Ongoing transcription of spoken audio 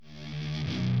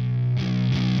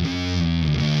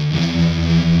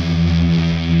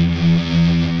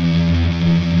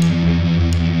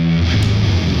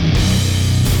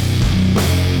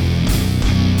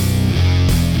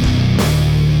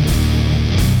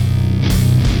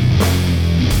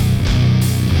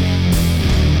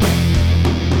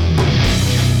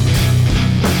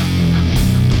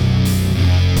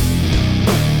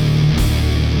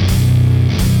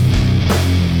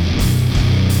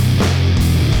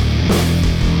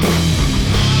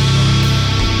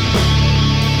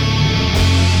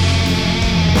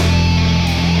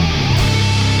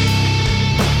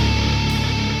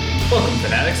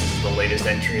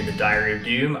Diary of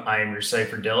Doom. I am your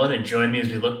Cypher Dylan, and join me as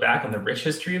we look back on the rich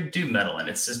history of doom metal and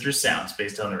its sister sounds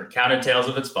based on the recounted tales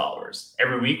of its followers.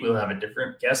 Every week, we'll have a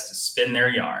different guest to spin their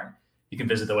yarn. You can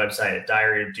visit the website at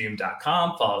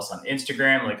diaryofdoom.com, follow us on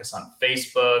Instagram, like us on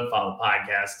Facebook, follow the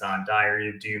podcast on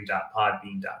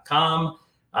diaryofdoom.podbean.com,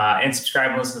 and subscribe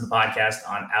and listen to the podcast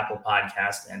on Apple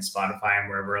Podcasts and Spotify and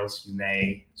wherever else you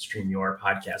may stream your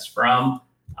podcast from.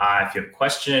 If you have a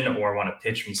question or want to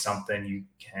pitch me something, you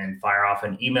can fire off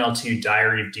an email to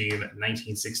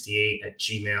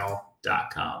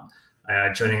diaryofdoom1968@gmail.com.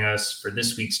 Joining us for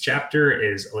this week's chapter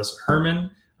is Alyssa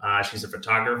Herman. She's a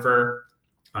photographer.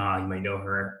 You might know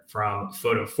her from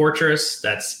Photo Fortress.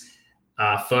 That's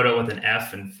photo with an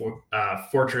F and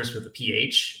Fortress with a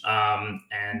PH.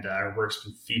 And her work's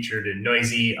been featured in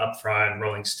Noisy, Upfront,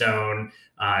 Rolling Stone.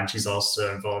 And she's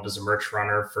also involved as a merch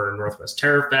runner for Northwest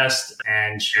Terror Fest.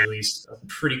 And she released a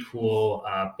pretty cool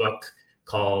book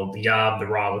called The Yob, the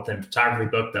Raw Within Photography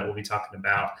book that we'll be talking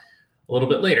about a little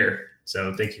bit later.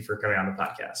 So thank you for coming on the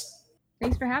podcast.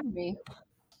 Thanks for having me.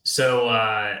 So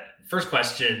first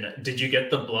question, did you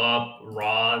get the blow up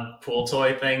raw pool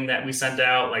toy thing that we sent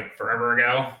out like forever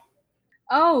ago?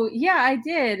 Oh, yeah, I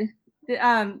did.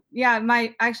 I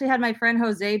actually had my friend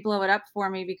Jose blow it up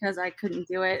for me because I couldn't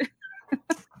do it.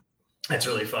 That's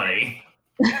really funny.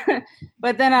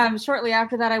 But then shortly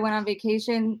after that, I went on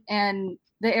vacation, and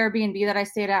the Airbnb that I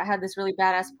stayed at had this really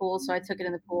badass pool, so I took it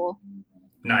in the pool.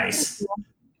 Nice.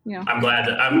 You know. I'm glad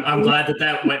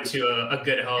that went to a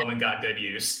good home and got good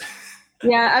use.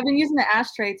 Yeah, I've been using the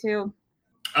ashtray too.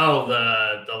 Oh,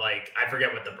 the like, I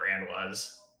forget what the brand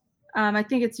was. I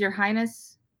think it's Your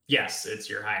Highness. Yes, it's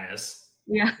Your Highness.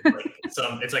 Yeah.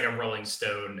 It's like a Rolling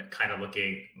Stone kind of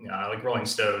looking, like Rolling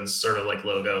Stone's sort of like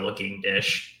logo looking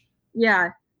dish.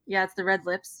 Yeah, it's the red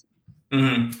lips.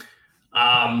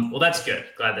 Mm-hmm. Well, that's good.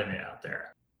 Glad they made it out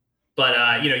there.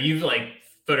 But you've like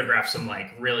photographed some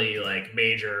like really like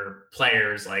major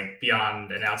players like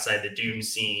beyond and outside the doom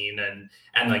scene and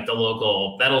like the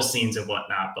local metal scenes and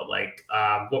whatnot. But like,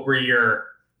 what were your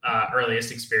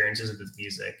earliest experiences with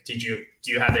music? Do you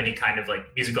have any kind of like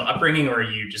musical upbringing, or are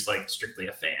you just like strictly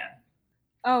a fan?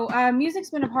 Oh, music's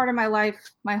been a part of my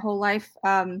life, my whole life.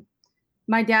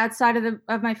 My dad's side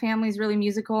of my family is really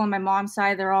musical, and my mom's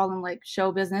side, they're all in like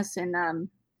show business. And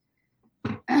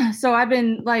so I've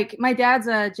been like, my dad's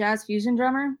a jazz fusion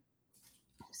drummer.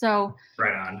 So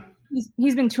right on.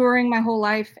 He's been touring my whole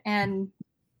life, and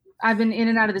I've been in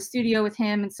and out of the studio with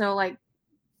him. And so like,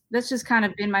 that's just kind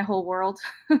of been my whole world,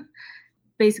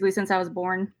 basically since I was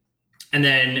born. And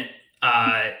then,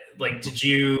 like, did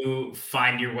you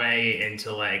find your way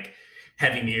into like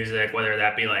heavy music, whether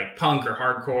that be like punk or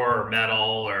hardcore or metal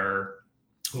or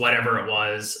whatever it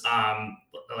was?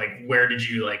 Like, where did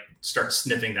you like start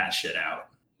sniffing that shit out?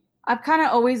 I've kind of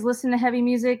always listened to heavy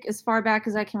music as far back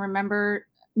as I can remember,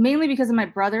 mainly because of my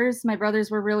brothers. My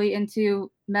brothers were really into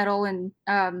metal, and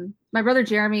my brother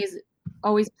Jeremy's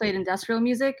always played industrial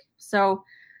music. So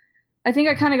I think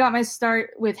I kind of got my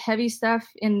start with heavy stuff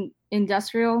in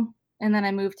industrial, and then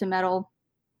I moved to metal.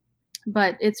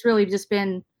 But it's really just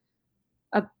been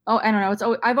I don't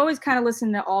know. I've always kind of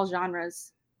listened to all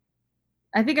genres.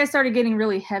 I think I started getting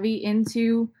really heavy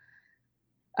into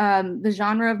the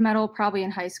genre of metal probably in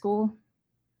high school.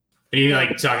 Are you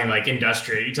like talking like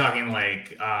industrial? Are you talking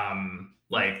like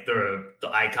the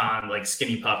Icon, like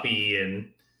Skinny Puppy and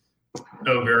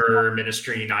Ogre,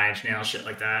 Ministry, Nine Inch Nails, shit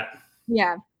like that?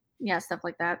 Yeah, stuff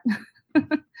like that.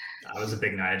 I was a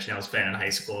big Nine Inch Nails fan in high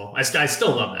school. I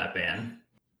still love that band.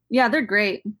 Yeah, they're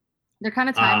great. They're kind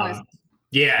of timeless.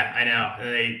 Yeah, I know.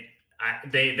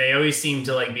 They always seem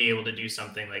to like be able to do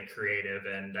something like creative,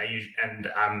 and I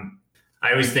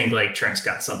always think like Trent's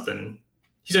got something.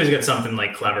 He's always got something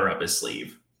like clever up his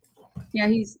sleeve. Yeah,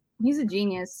 he's a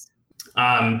genius.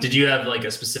 Did you have like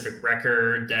a specific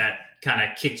record that kind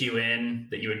of kicked you in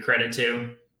that you would credit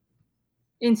to?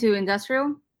 Into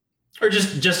industrial? Or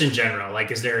just in general?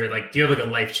 Like, is there like, do you have like a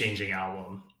life-changing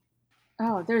album?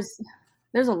 Oh, there's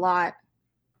a lot.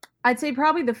 I'd say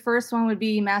probably the first one would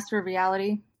be Master of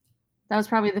Reality. That was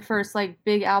probably the first like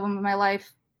big album of my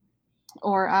life.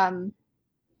 Or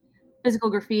Physical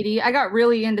Graffiti. I got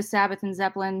really into Sabbath and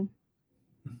Zeppelin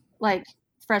like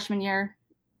freshman year.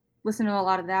 Listened to a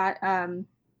lot of that.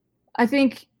 I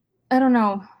think, I don't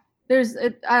know. There's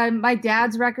my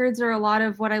dad's records are a lot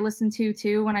of what I listened to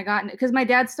too when I got into, because my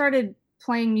dad started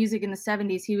playing music in the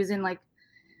 70s. He was in like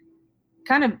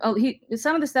kind of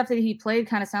some of the stuff that he played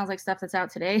kind of sounds like stuff that's out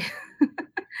today.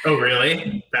 Oh,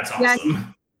 really? That's awesome. Yeah,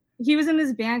 he was in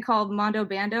this band called Mondo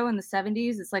Bando in the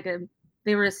 70s. It's like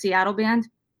they were a Seattle band,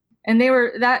 and they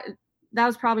were that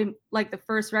was probably like the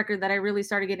first record that I really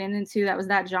started getting into that was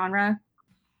that genre.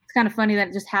 It's kind of funny that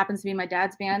it just happens to be my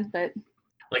dad's band, but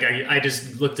like I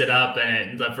just looked it up,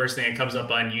 and the first thing that comes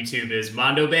up on YouTube is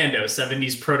Mondo Bando,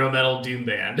 70s proto metal doom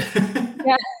band.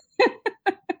 yeah.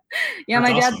 Yeah,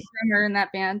 That's my dad's awesome. a drummer in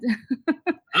that band.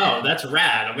 Oh, that's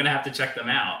rad. I'm gonna have to check them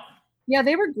out. Yeah,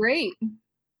 they were great.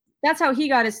 That's how he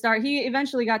got his start. He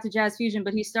eventually got to jazz fusion,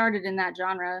 but he started in that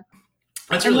genre.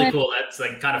 That's really cool. That's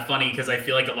like kind of funny because I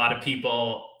feel like a lot of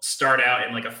people start out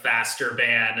in like a faster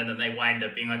band and then they wind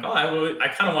up being like, oh, I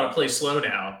kind of want to play slow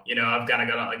now. You know, I've got to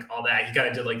go to like all that. He kind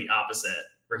of did like the opposite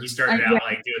where he started out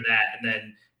like doing that. And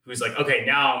then he was like, okay,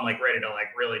 now I'm like ready to like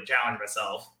really challenge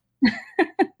myself.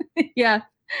 Yeah.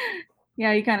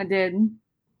 Yeah, he kind of did.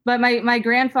 But my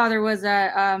grandfather was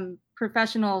a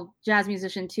professional jazz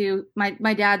musician too.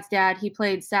 My dad's dad, he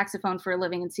played saxophone for a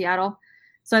living in Seattle.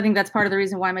 So I think that's part of the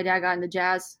reason why my dad got into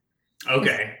jazz.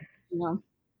 Okay. You know,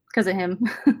 because of him.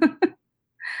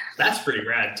 That's pretty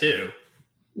rad too.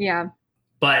 Yeah.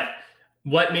 But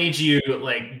what made you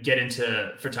like get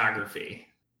into photography?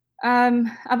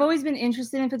 I've always been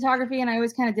interested in photography and I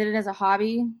always kind of did it as a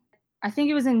hobby. I think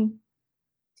it was in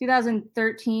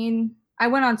 2013. I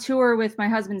went on tour with my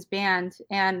husband's band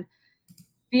and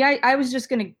I was just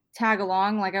going to tag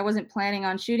along. Like I wasn't planning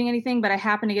on shooting anything, but I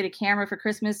happened to get a camera for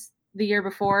Christmas the year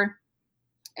before.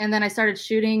 And then I started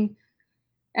shooting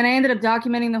and I ended up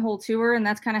documenting the whole tour. And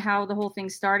that's kind of how the whole thing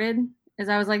started is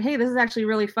I was like, hey, this is actually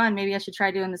really fun. Maybe I should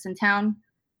try doing this in town.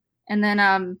 And then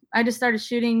I just started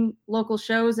shooting local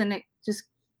shows and it just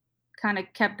kind of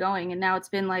kept going. And now it's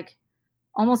been like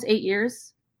almost 8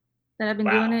 years that I've been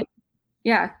doing it.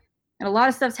 Yeah. And a lot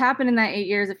of stuff's happened in that 8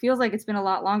 years. It feels like it's been a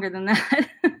lot longer than that.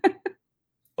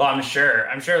 Well, I'm sure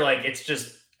like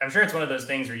I'm sure it's one of those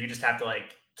things where you just have to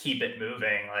like keep it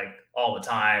moving like all the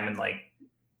time and like,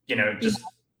 you know, just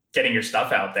getting your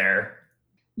stuff out there.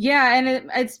 Yeah.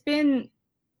 And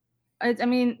I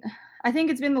mean, I think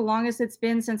it's been the longest it's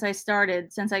been since I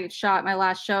shot my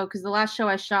last show. Cause the last show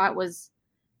I shot was,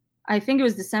 I think it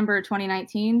was December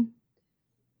 2019.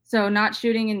 So not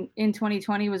shooting in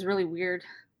 2020 was really weird,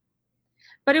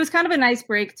 but it was kind of a nice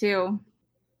break too.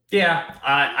 Yeah.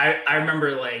 I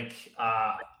remember like,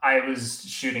 I was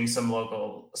shooting some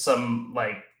local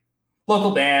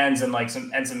bands and like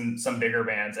some bigger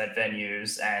bands at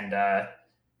venues. And,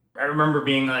 I remember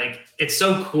being like, it's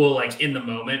so cool, like in the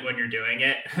moment when you're doing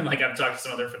it. And like, I've talked to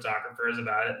some other photographers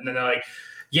about it and then they're like,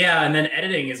 yeah. And then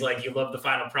editing is like, you love the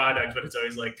final product, but it's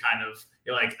always like, kind of,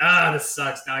 you're like, this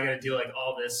sucks. Now I got to do like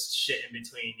all this shit in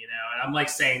between, you know? And I'm like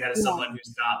saying that as someone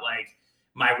who's not like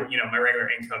my regular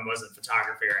income wasn't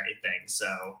photography or anything.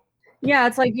 So yeah,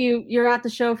 it's like you're at the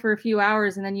show for a few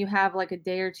hours and then you have like a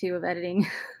day or two of editing.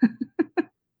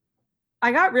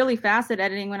 I got really fast at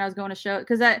editing when I was going to shows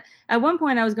because at one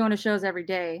point I was going to shows every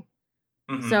day.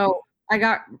 Mm-hmm. So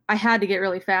I had to get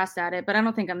really fast at it, but I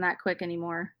don't think I'm that quick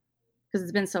anymore because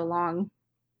it's been so long.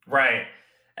 Right.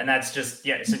 And that's just,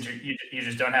 since you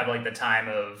just don't have like the time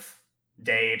of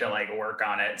day to like work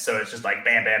on it. So it's just like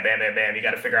bam, bam, bam, bam, bam. You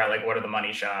got to figure out like what are the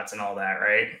money shots and all that,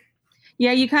 right?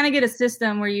 Yeah, you kind of get a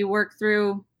system where you work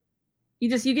through, you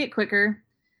get quicker.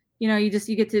 You know, you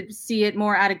get to see it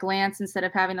more at a glance instead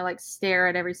of having to like stare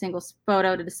at every single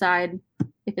photo to decide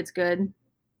if it's good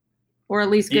or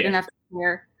at least good enough to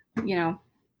wear, you know.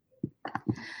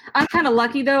 I'm kind of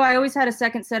lucky though. I always had a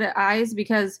second set of eyes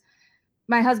because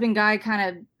my husband Guy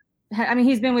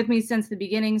he's been with me since the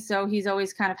beginning. So he's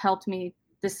always kind of helped me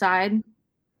decide,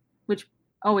 which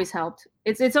always helped.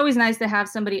 It's always nice to have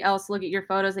somebody else look at your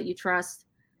photos that you trust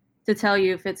to tell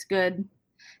you if it's good.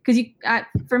 Because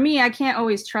for me, I can't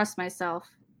always trust myself.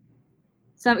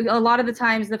 So a lot of the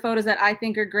times, the photos that I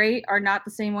think are great are not the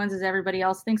same ones as everybody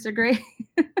else thinks are great.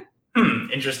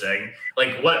 Interesting.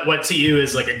 Like, what to you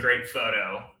is like a great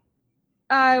photo?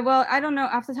 Well, I don't know.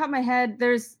 Off the top of my head,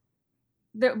 there's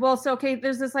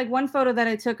this like one photo that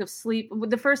I took of Sleep.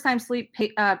 The first time Sleep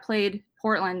played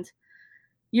Portland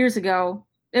years ago.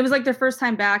 It was like their first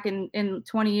time back in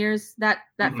 20 years. That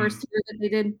first tour that they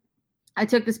did. I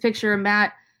took this picture of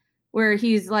Matt where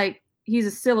he's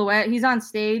a silhouette. He's on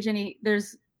stage and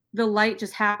there's the light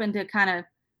just happened to kind of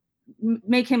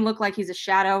make him look like he's a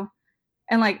shadow.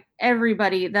 And like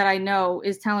everybody that I know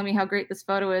is telling me how great this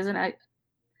photo is. And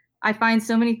I find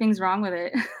so many things wrong with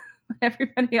it.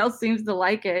 Everybody else seems to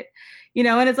like it, you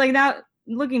know? And it's like now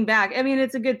looking back, I mean,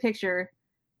 it's a good picture,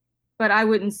 but I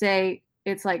wouldn't say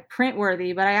it's like print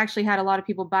worthy, but I actually had a lot of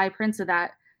people buy prints of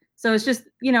that. So it's just,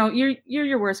 you know, you're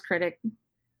your worst critic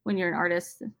when you're an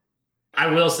artist. I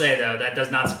will say though, that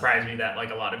does not surprise me that like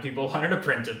a lot of people wanted a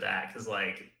print of that because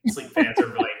like Sleep fans are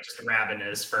like just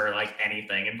ravenous for like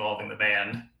anything involving the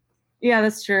band. Yeah,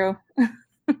 that's true.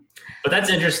 But that's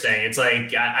interesting. It's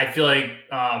like I feel like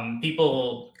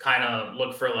people kind of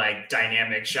look for like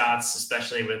dynamic shots,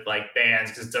 especially with like bands,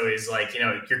 because it's always like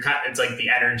you're kind. It's like the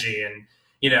energy, and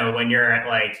when you're at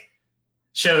like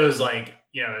shows like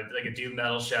like a doom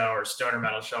metal show or stoner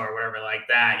metal show or whatever like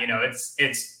that.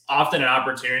 It's often an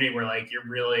opportunity where like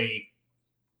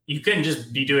you couldn't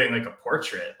just be doing like a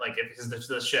portrait, like because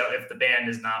the show, if the band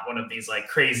is not one of these like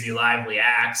crazy lively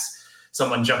acts,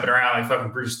 someone jumping around like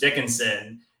fucking Bruce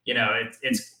Dickinson,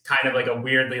 it's kind of like a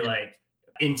weirdly like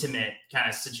intimate kind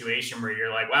of situation where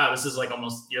you're like, wow, this is like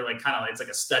almost, you're like kind of, it's like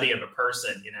a study of a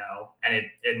person,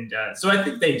 so I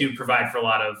think they do provide for a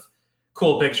lot of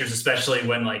cool pictures, especially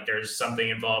when like there's something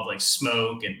involved like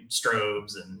smoke and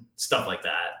strobes and stuff like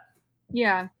that.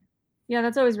 Yeah. Yeah,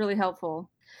 that's always really helpful.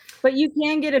 But you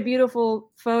can get a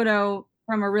beautiful photo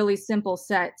from a really simple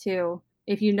set too.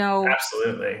 If you know,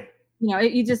 Absolutely.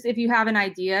 if you have an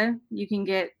idea, you can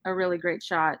get a really great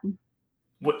shot.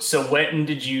 So when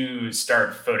did you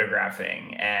start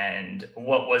photographing, and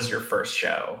what was your first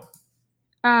show?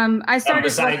 I started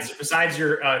besides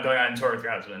your going on tour with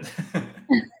your husband.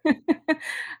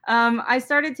 I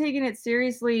started taking it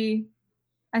seriously.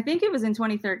 I think it was in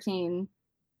 2013,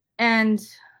 and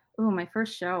my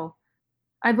first show.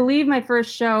 I believe my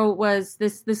first show was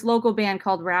this local band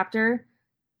called Raptor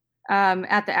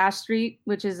at the Ash Street,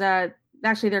 which is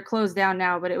actually they're closed down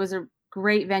now, but it was a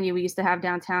great venue we used to have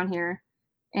downtown here,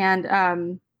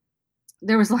 and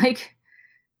there was like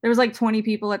 20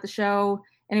 people at the show,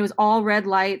 and it was all red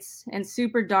lights and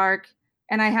super dark,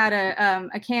 and I had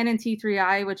a Canon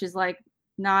T3i, which is like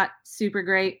not super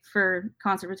great for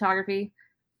concert photography.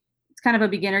 It's kind of a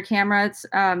beginner camera. It's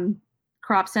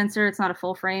crop sensor. It's not a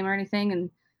full frame or anything,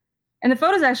 and the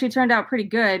photos actually turned out pretty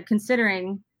good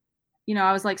considering,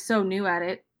 I was like so new at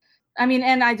it. I mean,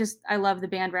 and I love the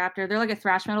band Raptor. They're like a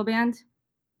thrash metal band.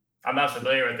 I'm not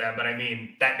familiar with them, but I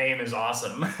mean, that name is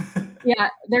awesome. Yeah,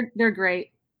 they're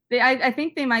great. I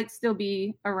think they might still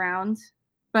be around,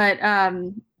 but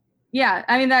yeah,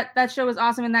 I mean that show was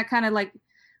awesome, and that kind of like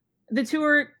the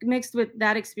tour mixed with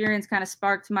that experience kind of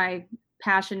sparked my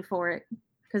passion for it,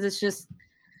 because it's just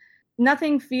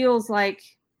nothing compares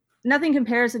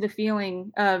to the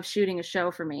feeling of shooting a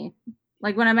show for me.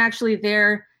 Like when I'm actually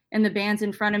there and the band's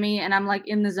in front of me and I'm like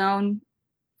in the zone,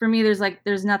 for me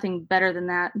there's nothing better than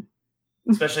that.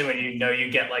 Especially when you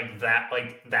get like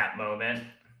that moment.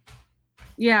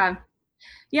 Yeah,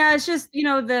 it's just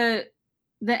the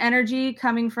energy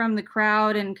coming from the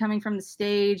crowd and coming from the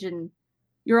stage, and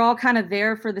you're all kind of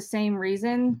there for the same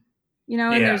reason, and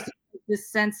there's this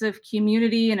sense of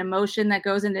community and emotion that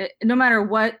goes into it, no matter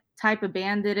what type of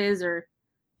band it is or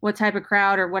what type of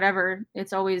crowd or whatever.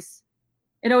 It always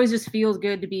just feels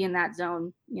good to be in that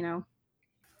zone. I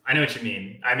know what you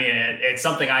mean. I mean, it's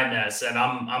something I miss, and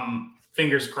I'm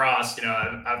fingers crossed.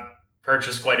 I've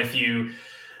purchased quite a few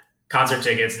concert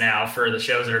tickets now for the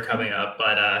shows that are coming up,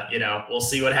 but we'll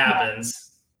see what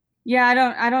happens. Yeah,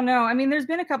 I don't know. I mean, there's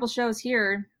been a couple shows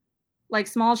here, like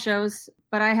small shows,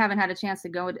 but I haven't had a chance to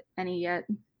go to any yet.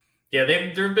 Yeah,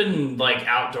 there've been like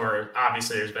outdoor.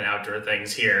 Obviously, there's been outdoor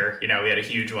things here. We had a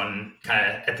huge one kind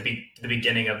of at the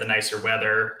beginning of the nicer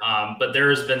weather, but there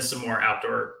has been some more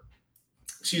outdoor,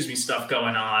 stuff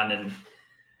going on, and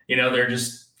they're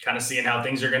just kind of seeing how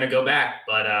things are going to go back.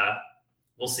 But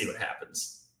we'll see what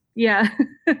happens. Yeah.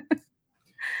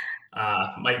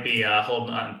 Might be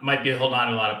holding on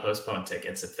to a lot of postponed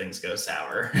tickets if things go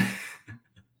sour.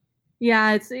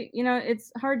 Yeah,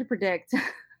 it's hard to predict.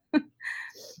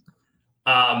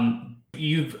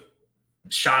 You've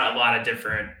shot a lot of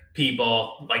different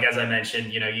people. Like, as I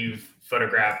mentioned, you've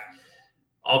photographed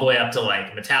all the way up to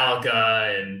like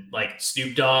Metallica and like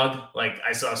Snoop Dogg. Like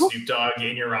I saw Snoop Dogg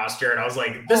in your roster and I was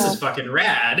like, this is fucking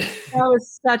rad. That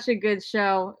was such a good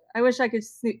show. I wish I could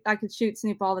shoot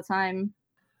Snoop all the time.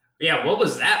 Yeah. What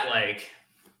was that like?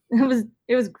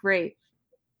 It was great.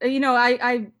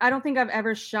 I don't think I've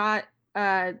ever shot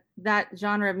that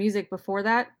genre of music before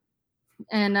that.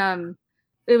 And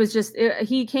it was just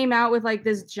he came out with like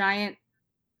this giant,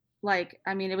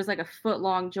 it was like a foot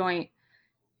long joint.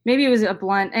 Maybe it was a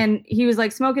blunt, and he was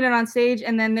like smoking it on stage,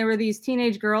 and then there were these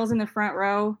teenage girls in the front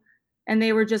row, and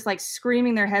they were just like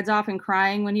screaming their heads off and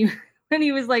crying when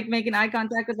he was like making eye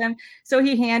contact with them. So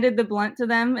he handed the blunt to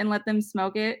them and let them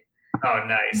smoke it. Oh,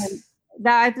 nice.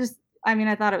 And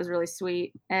I thought it was really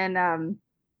sweet. And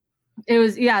it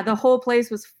was, the whole place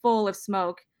was full of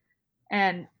smoke,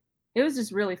 and it was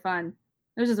just really fun.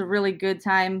 It was just a really good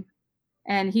time,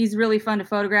 and he's really fun to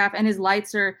photograph, and his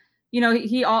lights are,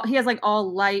 he has like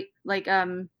all light, like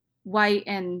white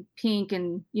and pink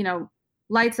and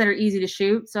lights that are easy to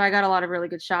shoot. So I got a lot of really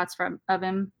good shots of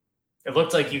him. It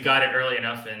looked like you got it early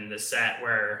enough in the set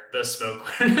where the smoke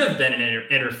would have been an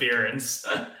interference.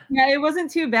 Yeah, it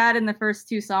wasn't too bad in the first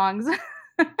 2 songs,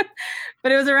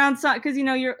 but it was around because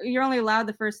you're only allowed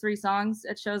the first 3 songs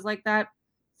at shows like that.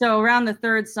 So around the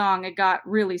 3rd song, it got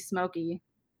really smoky,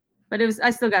 but I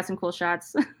still got some cool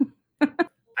shots.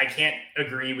 I can't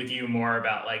agree with you more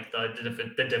about like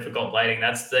the difficult lighting.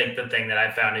 That's like the thing that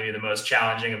I found to be the most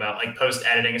challenging about like post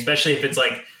editing, especially if it's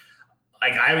like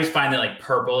I always find that like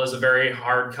purple is a very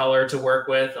hard color to work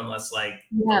with unless like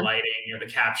the lighting or the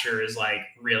capture is like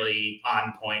really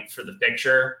on point for the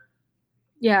picture.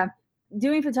 Yeah.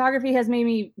 Doing photography has made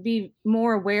me be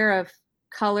more aware of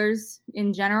colors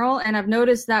in general. And I've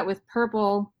noticed that with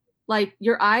purple, like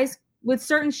your eyes, with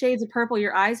certain shades of purple,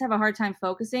 your eyes have a hard time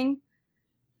focusing.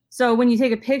 So when you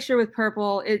take a picture with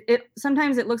purple, it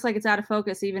sometimes it looks like it's out of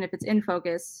focus, even if it's in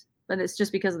focus, but it's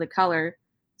just because of the color.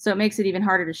 So it makes it even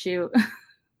harder to shoot.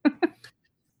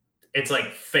 It's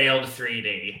like failed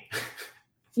 3D.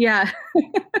 Yeah.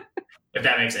 If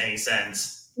that makes any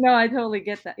sense. No, I totally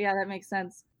get that. Yeah, that makes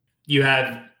sense. You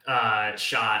had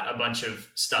shot a bunch of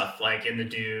stuff like in the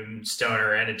doom,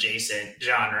 stoner, and adjacent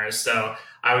genres. So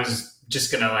I was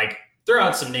just going to like throw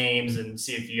out some names and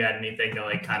see if you had anything to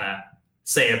like kind of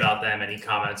say about them, any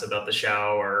comments about the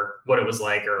show or what it was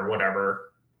like or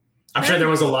whatever. I'm sure there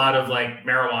was a lot of like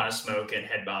marijuana smoke and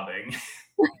head bobbing.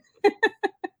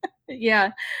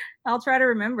 Yeah, I'll try to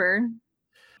remember.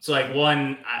 So like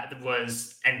one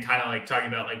was, and kind of like talking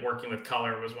about like working with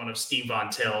color, was one of Steve Von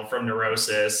Til from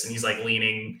Neurosis. And he's like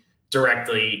leaning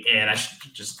directly in. I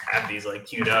should just have these like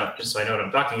queued up just so I know what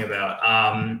I'm talking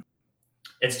about.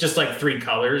 It's just like 3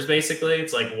 colors, basically.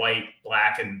 It's like white,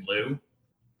 black, and blue.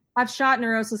 I've shot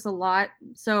Neurosis a lot.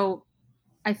 So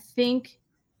I think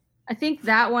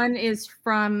that one is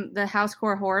from the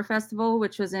Housecore Horror Festival,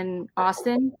 which was in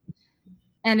Austin.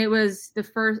 And it was the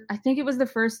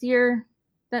first year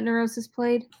that Neurosis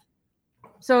played.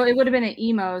 So it would have been at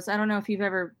Emos. I don't know if you've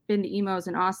ever been to Emos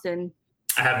in Austin.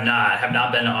 I have not. I have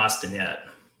not been to Austin yet.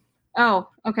 Oh,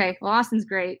 okay. Well, Austin's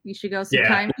great. You should go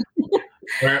sometime.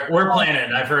 Yeah. We're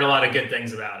planning. I've heard a lot of good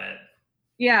things about it.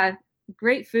 Yeah,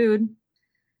 great food.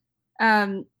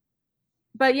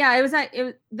 But yeah,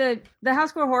 the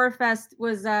Housecore Horror Fest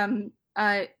was a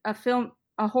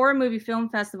horror movie film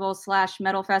festival /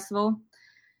 metal festival,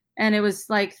 and it was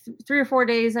like 3 or 4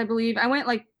 days, I believe. I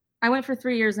went for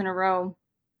 3 years in a row.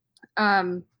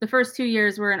 The first 2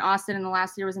 years were in Austin, and the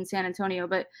last year was in San Antonio.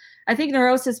 But I think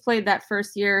Neurosis played that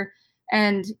first year,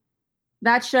 and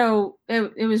that show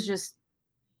it was just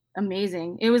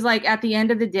amazing. It was like at the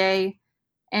end of the day,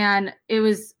 and it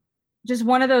was just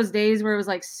one of those days where it was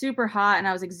like super hot and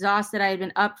I was exhausted. I had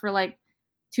been up for like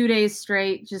 2 days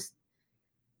straight, just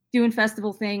doing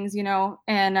festival things,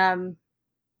 and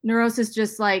Neurosis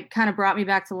just like kind of brought me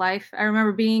back to life. I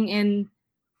remember being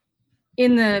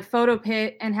in the photo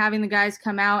pit and having the guys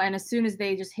come out, and as soon as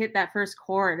they just hit that first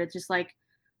chord, it just like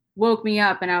woke me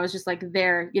up, and I was just like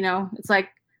there, it's like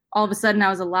all of a sudden I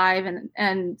was alive.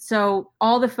 And so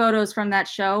all the photos from that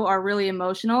show are really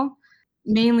emotional,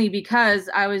 mainly because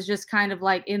I was just kind of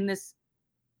like in this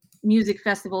music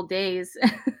festival days.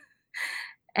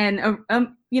 And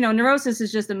Neurosis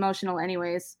is just emotional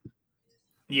anyways.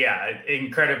 Yeah,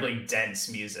 incredibly dense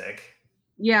music.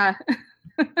 Yeah.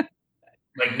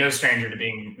 Like no stranger to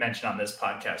being mentioned on this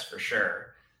podcast for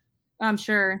sure. I'm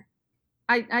sure.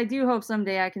 I do hope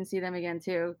someday I can see them again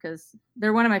too, because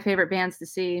they're one of my favorite bands to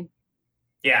see.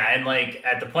 Yeah, and like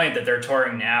at the point that they're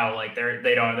touring now, like they're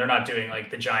not doing like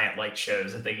the giant light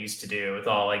shows that they used to do with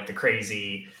all like the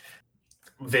crazy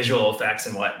visual effects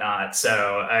and whatnot.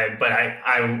 So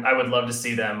I would love to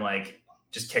see them like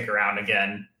just kick around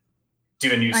again,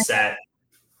 do a new set,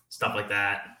 stuff like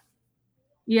that.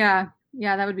 Yeah,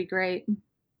 that would be great.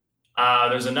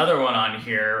 There's another one on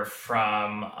here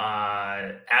from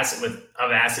Acid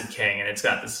King, and it's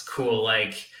got this cool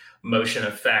like motion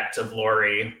effect of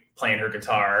Lori playing her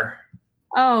guitar.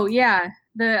 Oh yeah,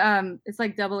 it's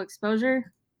like double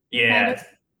exposure. Yeah. Kind of.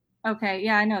 Okay,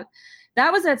 yeah, I know.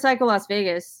 That was at Psycho Las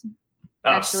Vegas.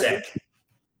 Oh, actually. Sick.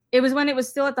 It was when it was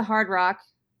still at the Hard Rock.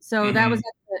 So that was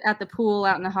at the pool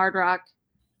out in the Hard Rock.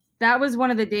 That was one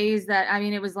of the days that,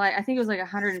 it was like, I think it was like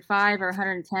 105 or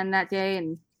 110 that day,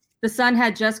 and the sun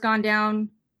had just gone down.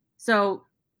 So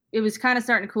it was kind of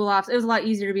starting to cool off. It was a lot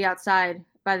easier to be outside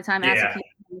by the time Acid came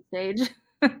on the stage.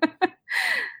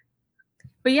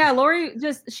 But yeah, Lori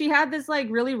she had this like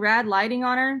really rad lighting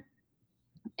on her,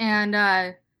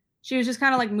 and she was just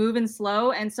kind of like moving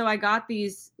slow. And so I got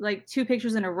these like 2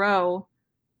 pictures in a row,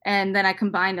 and then I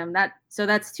combined them. So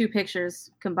that's 2 pictures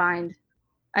combined.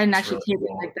 I didn't It's actually really tape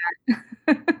cool.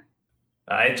 it like that.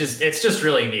 It's just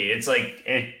really neat. It's like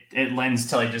it lends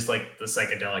to like just like the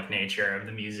psychedelic nature of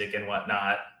the music and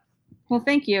whatnot. Well,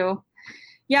 thank you.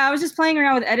 Yeah, I was just playing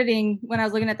around with editing when I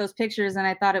was looking at those pictures, and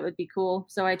I thought it would be cool.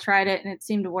 So I tried it, and it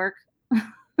seemed to work.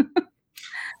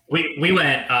 We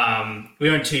went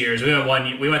 2 years. We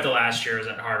went the last year was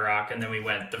at Hard Rock, and then we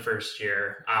went the first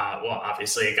year. Well,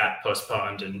 obviously it got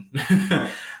postponed, and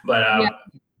but Yeah.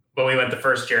 but we went the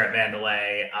first year at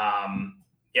Mandalay.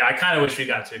 Yeah, I kind of wish we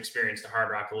got to experience the Hard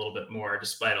Rock a little bit more,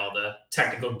 despite all the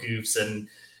technical goofs and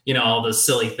all the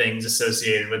silly things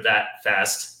associated with that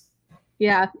fest.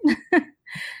 Yeah.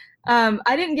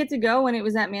 I didn't get to go when it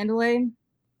was at Mandalay,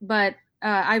 but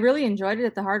I really enjoyed it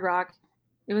at the Hard Rock.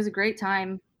 It was a great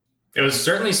time. It was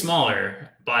certainly smaller,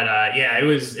 but yeah, it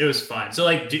was fun. So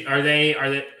like, are they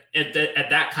at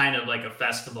that kind of like a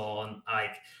festival, and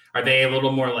like, are they a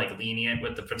little more like lenient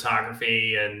with the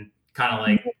photography and kind of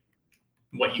like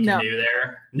what you can do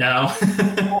there? No.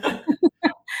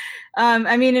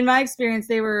 I mean, in my experience,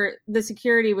 the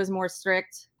security was more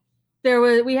strict.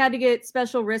 We had to get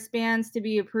special wristbands to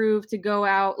be approved to go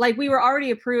out. Like, we were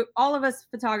already approved. All of us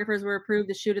photographers were approved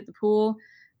to shoot at the pool,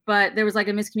 but there was like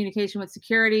a miscommunication with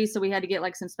security. So we had to get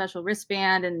like some special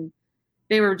wristband, and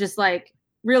they were just like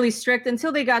really strict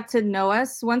until they got to know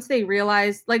us. Once they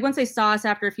saw us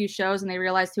after a few shows and they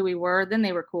realized who we were, then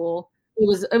they were cool. It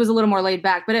was a little more laid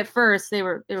back, but at first they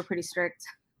were pretty strict.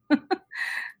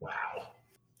 Wow.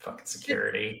 Fucking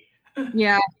security.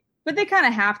 Yeah. But they kind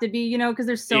of have to be, because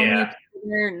there's so many people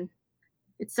there, and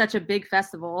it's such a big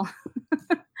festival.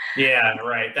 Yeah,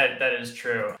 right. That is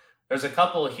true. There's a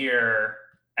couple here,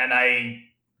 and I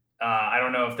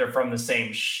don't know if they're from the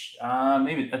same.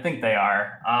 Maybe I think they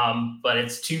are. But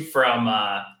it's two from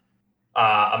a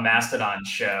Mastodon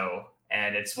show,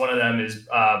 and it's one of them is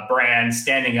Brand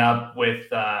standing up with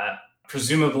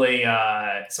presumably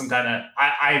some kind of.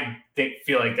 I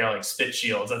feel like they're like spit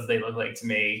shields. That's what they look like to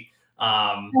me.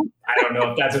 I don't know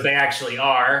if that's what they actually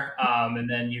are. And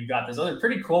then you've got this other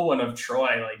pretty cool one of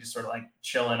Troy, like just sort of like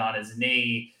chilling on his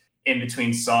knee in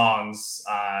between songs.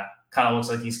 Kind of looks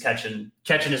like he's catching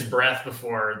his breath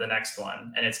before the next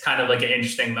one. And it's kind of like an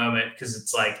interesting moment because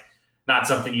it's like not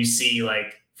something you see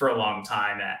like for a long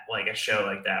time at like a show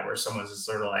like that where someone's just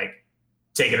sort of like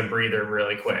taking a breather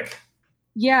really quick.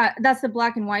 Yeah, that's the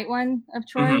black and white one of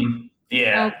Troy. Mm-hmm.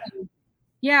 Yeah. Okay.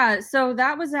 Yeah, so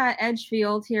that was at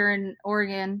Edgefield here in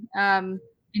Oregon,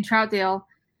 in Troutdale.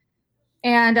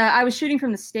 And I was shooting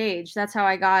from the stage. That's how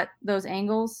I got those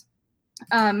angles.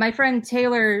 My friend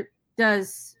Taylor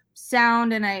does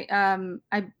sound, and I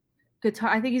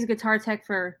think he's a guitar tech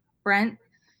for Brent.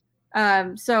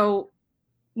 So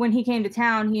when he came to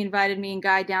town, he invited me and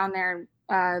Guy down there.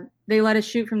 They let us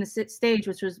shoot from the stage,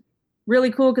 which was really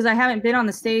cool because I haven't been on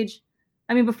the stage.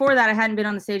 I mean, before that, I hadn't been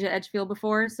on the stage at Edgefield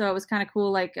before, so it was kind of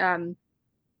cool, like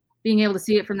being able to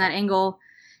see it from that angle.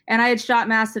 And I had shot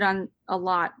Mastodon a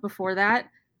lot before that,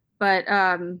 but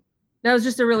that was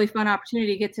just a really fun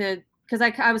opportunity to get to, because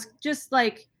I was just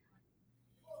like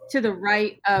to the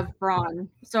right of Braun,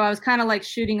 so I was kind of like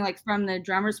shooting like from the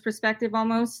drummer's perspective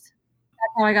almost.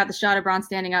 That's how I got the shot of Braun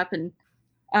standing up, and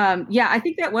yeah, I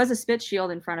think that was a spit shield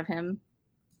in front of him.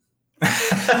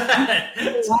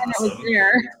 It's awesome. Was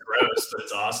there. It's gross, but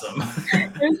it's awesome.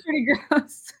 It was pretty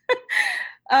gross.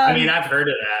 I mean, I've heard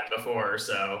of that before,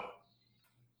 so.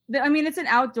 I mean, it's an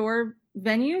outdoor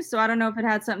venue, so I don't know if it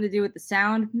had something to do with the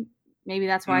sound. Maybe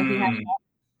that's why he had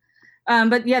it.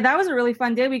 But yeah, that was a really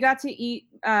fun day. We got to eat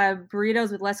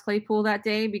burritos with Les Claypool that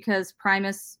day because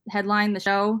Primus headlined the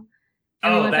show.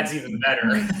 Oh, that's even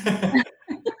better.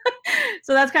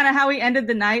 So that's kind of how we ended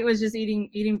the night, was just eating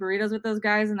burritos with those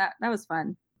guys, and that was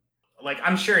fun. Like,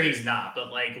 I'm sure he's not,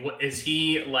 but like, is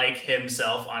he like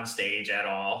himself on stage at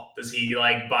all? Does he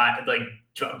like buy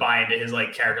into his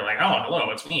like character? Like, oh,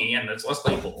 hello, it's me, and it's Les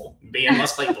Claypool being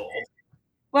Les Claypool.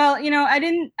 Well, I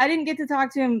didn't get to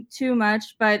talk to him too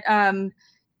much, but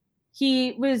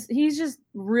he's just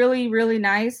really, really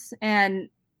nice and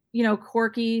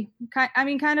quirky. I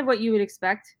mean, kind of what you would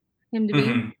expect him to be.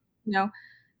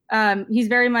 Mm-hmm. He's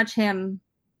very much him.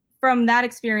 From that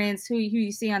experience, who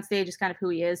you see on stage is kind of who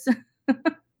he is.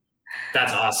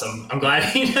 That's awesome. I'm glad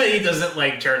he doesn't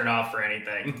like turn it off for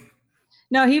anything.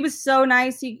 No, he was so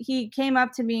nice. He came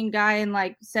up to me and Guy and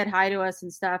like said hi to us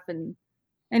and stuff, and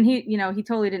he he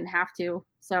totally didn't have to.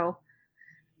 So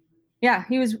yeah,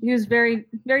 he was very,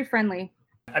 very friendly.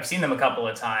 I've seen them a couple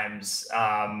of times.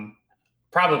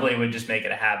 Probably would just make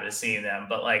it a habit of seeing them,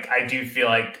 but like I do feel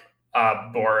like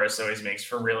Boris always makes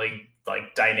for really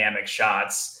like dynamic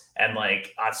shots, and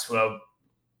like Atsuo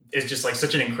is just like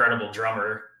such an incredible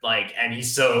drummer, like, and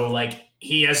he's so like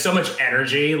he has so much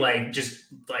energy, like just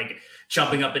like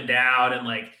jumping up and down, and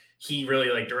like he really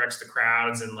like directs the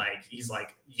crowds, and like he's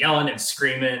like yelling and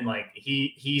screaming. Like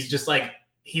he's just like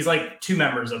he's like two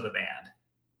members of the band.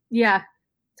 Yeah,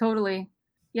 totally.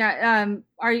 Yeah.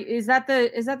 Is that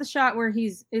the shot where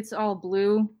it's all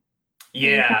blue?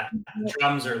 Yeah,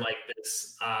 drums are like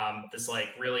this like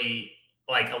really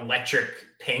like electric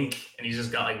pink, and he's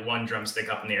just got like one drumstick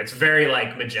up in the air. It's very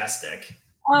like majestic.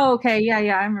 Oh, okay. Yeah,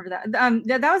 I remember that.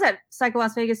 That was at Psycho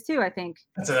Las Vegas too, I think.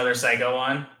 That's another Psycho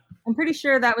one. I'm pretty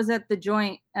sure that was at the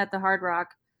Joint at the Hard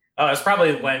Rock. Oh, it's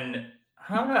probably when,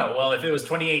 I don't know. Well, if it was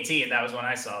 2018, that was when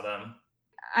I saw them.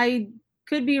 I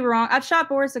could be wrong. I've shot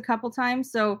Boris a couple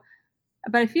times, but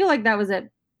I feel like that was at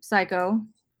Psycho.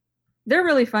 They're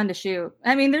really fun to shoot.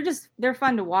 I mean, they're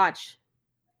fun to watch.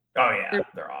 Oh yeah,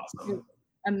 they're awesome.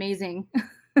 Amazing.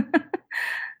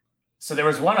 So there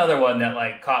was one other one that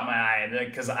like caught my eye, and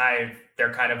because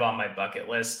they're kind of on my bucket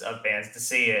list of bands to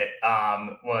see it.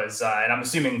 And I'm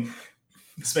assuming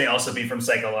this may also be from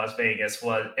Psycho Las Vegas.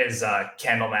 Is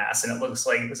Candlemass, and it looks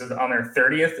like this is on their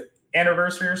 30th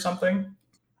anniversary or something.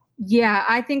 Yeah,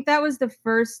 I think that was the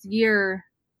first year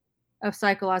of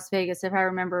Psycho Las Vegas, if I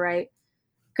remember right,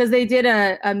 because they did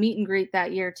a meet and greet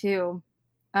that year too,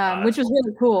 which was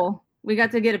really cool. We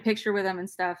got to get a picture with them and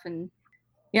stuff, and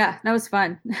yeah, that was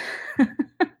fun.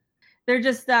 They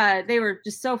were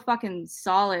just so fucking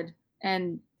solid.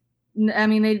 And I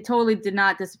mean, they totally did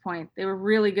not disappoint. They were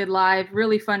really good live,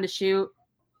 really fun to shoot.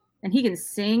 And he can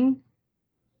sing.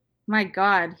 My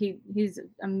God, he's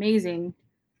amazing.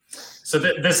 So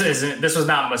this was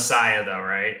not Messiah though,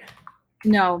 right?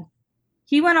 No.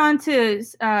 He went on to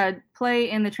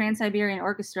play in the Trans-Siberian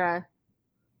Orchestra.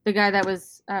 The guy that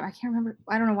was, I can't remember.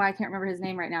 I don't know why I can't remember his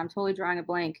name right now. I'm totally drawing a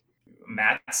blank.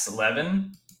 Matt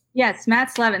Slevin? Yes,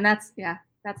 Matt Slevin. That's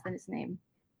his name.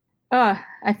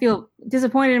 I feel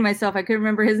disappointed in myself. I couldn't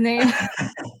remember his name.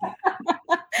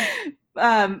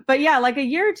 But yeah, like a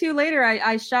year or two later,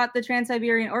 I shot the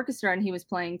Trans-Siberian Orchestra, and he was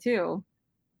playing too.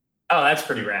 Oh, that's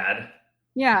pretty rad.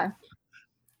 Yeah.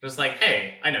 It was like,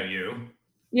 hey, I know you.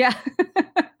 Yeah.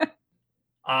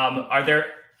 Are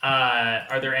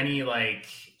there any like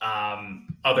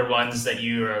other ones that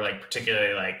you are like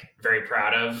particularly like very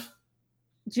proud of?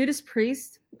 Judas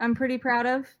Priest, I'm pretty proud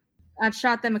of. I've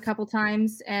shot them a couple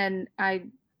times, and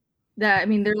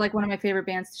they're like one of my favorite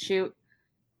bands to shoot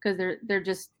because they're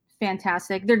just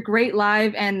fantastic. They're great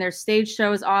live, and their stage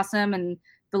show is awesome, and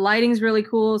the lighting's really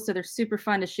cool, so they're super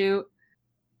fun to shoot.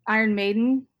 Iron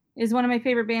Maiden is one of my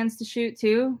favorite bands to shoot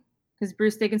too, because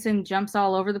Bruce Dickinson jumps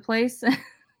all over the place.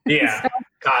 Yeah, so.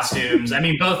 Costumes. I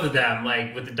mean, both of them,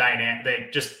 like with they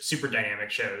just super dynamic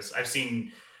shows. I've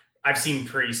seen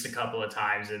Priest a couple of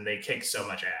times, and they kick so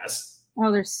much ass.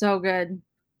 Oh, they're so good.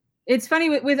 It's funny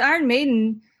with Iron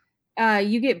Maiden,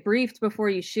 you get briefed before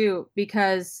you shoot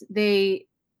because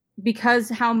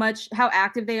how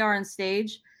active they are on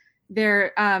stage.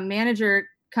 Their manager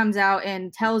comes out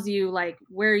and tells you like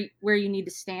where you need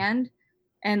to stand,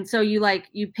 and so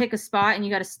you pick a spot, and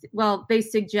you got to. They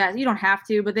suggest, you don't have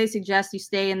to, but they suggest you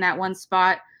stay in that one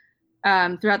spot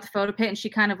throughout the photo pit, and she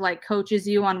kind of like coaches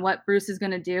you on what Bruce is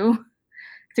going to do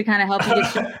to kind of help you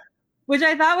get shot, which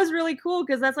I thought was really cool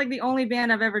because that's like the only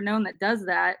band I've ever known that does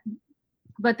that.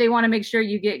 But they want to make sure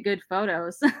you get good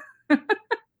photos.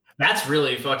 That's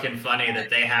really fucking funny that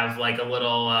they have like a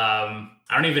little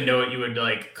I don't even know what you would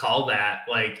like call that.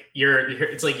 Like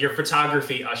it's like your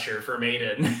photography usher for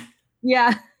Maiden. Yeah.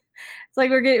 It's like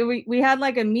we had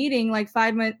like a meeting like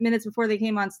 5 minutes before they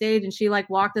came on stage, and she like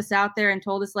walked us out there and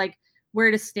told us like where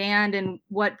to stand and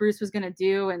what Bruce was going to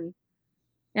do. And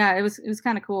yeah, it was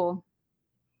kind of cool.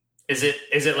 Is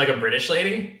it like a British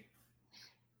lady?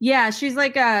 Yeah, she's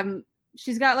like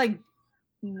she's got like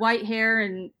white hair,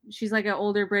 and she's like an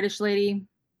older British lady.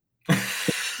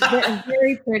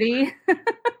 Very pretty.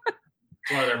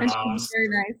 One of their moms. Very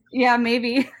nice. Yeah,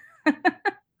 maybe.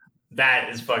 That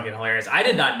is fucking hilarious. I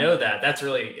did not know that. That's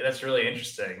really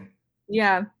interesting.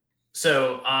 Yeah.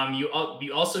 So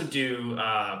you also do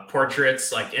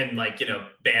portraits like in like, you know,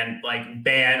 band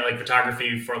like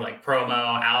photography for like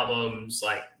promo albums,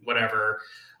 like whatever.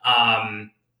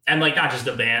 And like not just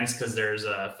the bands, because there's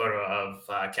a photo of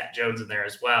Cat Jones in there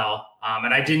as well.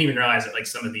 And I didn't even realize that like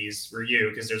some of these were you,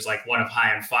 because there's like one of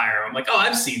High on Fire. I'm like, oh,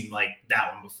 I've seen like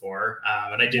that one before.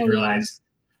 And I didn't realize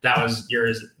that was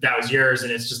yours.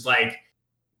 And it's just like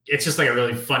a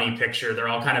really funny picture. They're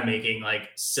all kind of making like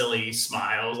silly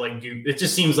smiles. Like it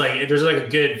just seems like there's like a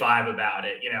good vibe about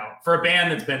it. You know, for a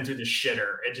band that's been through the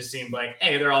shitter, it just seemed like,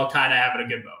 hey, they're all kind of having a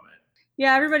good moment.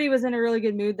 Yeah, everybody was in a really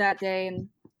good mood that day, and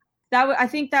I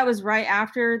think that was right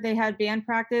after they had band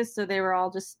practice, so they were all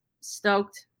just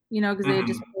stoked, because they had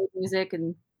just played music,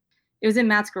 and it was in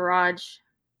Matt's garage.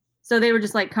 So they were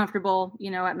just like comfortable,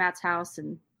 at Matt's house.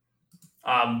 And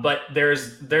but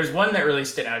there's one that really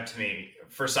stood out to me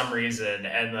for some reason,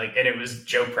 and it was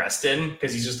Joe Preston,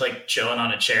 because he's just like chilling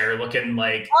on a chair looking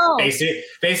like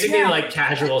basically like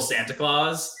casual Santa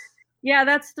Claus. Yeah,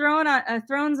 that's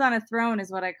thrones on a throne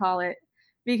is what I call it,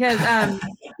 because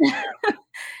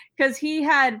because he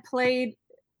had played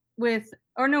with,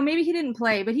 or no, maybe he didn't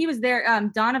play, but he was there.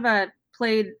 Donovan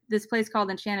played this place called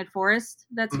Enchanted Forest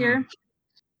that's here.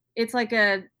 It's like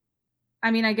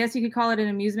I guess you could call it an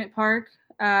amusement park.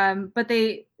 But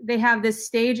they have this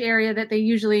stage area that they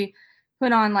usually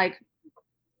put on like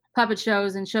puppet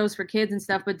shows and shows for kids and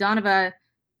stuff. But Donovan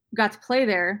got to play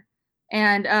there,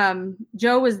 and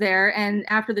Joe was there. And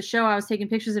after the show, I was taking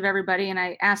pictures of everybody, and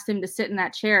I asked him to sit in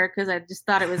that chair because I just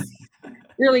thought it was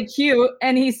really cute.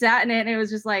 And he sat in it, and it was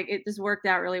just like, it just worked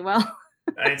out really well.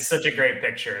 It's such a great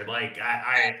picture. Like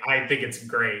I think it's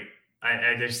great.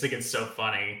 I just think it's so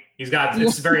funny.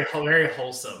 It's very, very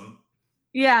wholesome.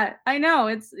 Yeah, I know.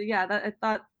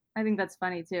 I think that's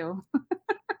funny too.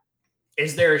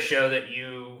 Is there a show that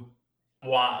you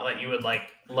would like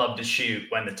love to shoot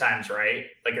when the time's right?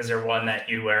 Like, is there one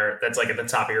that's like at the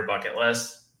top of your bucket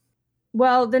list?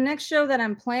 Well, the next show that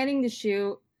I'm planning to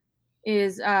shoot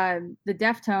is the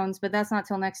Deftones, but that's not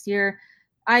till next year.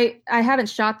 I haven't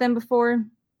shot them before,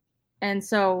 and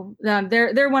so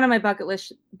they're one of my bucket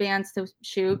list bands to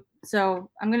shoot. So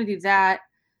I'm gonna do that.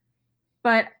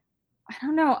 But I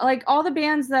don't know, like all the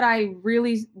bands that I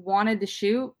really wanted to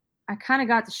shoot, I kind of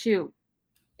got to shoot,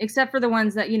 except for the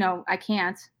ones that, I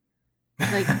can't,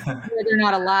 like they're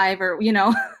not alive or,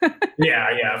 Yeah,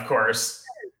 of course.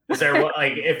 Is there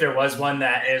like, if there was one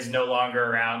that is no longer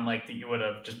around, like that you would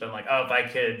have just been like, oh, if I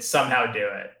could somehow do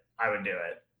it, I would do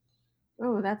it.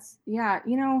 Oh,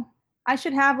 I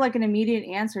should have like an immediate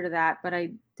answer to that, but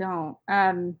I don't.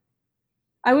 I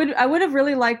would have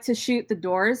really liked to shoot the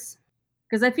Doors,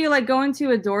 because I feel like going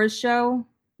to a Doors show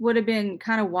would have been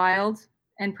kind of wild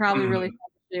and probably really fun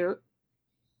to shoot.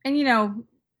 And,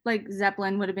 like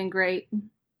Zeppelin would have been great. I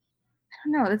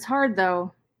don't know. It's hard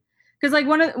though. Because like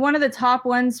one of the top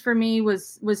ones for me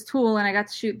was Tool, and I got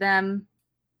to shoot them.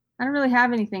 I don't really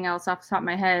have anything else off the top of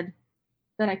my head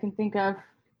that I can think of.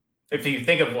 If you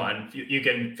think of one, you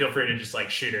can feel free to just like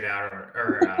shoot it out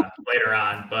or later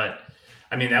on. But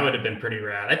I mean, that would have been pretty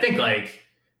rad. I think like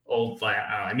old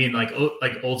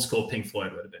school Pink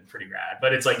Floyd would have been pretty rad.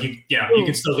 But it's like you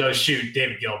can still go shoot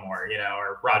David Gilmour,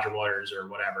 or Roger Waters or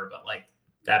whatever. But like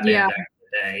that band back in the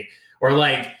day, or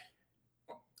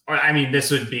I mean,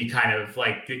 this would be kind of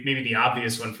like maybe the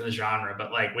obvious one for the genre,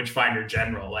 but like Witchfinder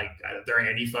General, like are there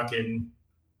any fucking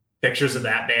pictures of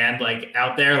that band like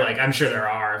out there? Like I'm sure there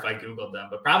are if I Googled them,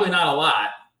 but probably not a lot.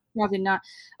 Probably not.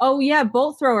 Oh yeah,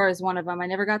 Bolt Thrower is one of them. I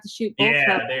never got to shoot Bolt Thrower.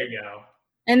 Yeah, there you go.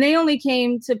 And they only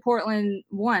came to Portland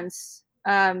once,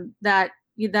 that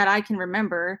I can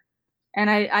remember,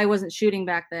 and I wasn't shooting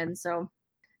back then, so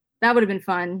that would have been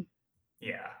fun.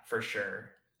 Yeah, for sure.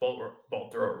 Bolt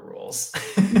Thrower rules.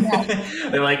 Yeah.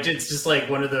 They're like, it's just like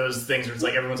one of those things where it's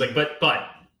like everyone's like, but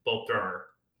Bolt Thrower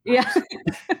rules. Yeah.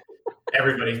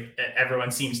 Everyone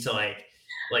seems to like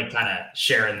kind of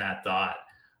share in that thought.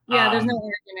 Yeah, there's no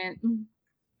argument.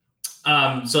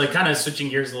 So like kind of switching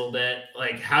gears a little bit,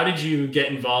 like how did you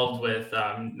get involved with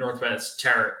Northwest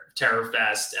Terror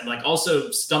Fest and like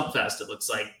also Stump Fest? It looks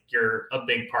like you're a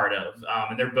big part of,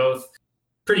 and they're both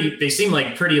they seem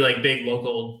like pretty like big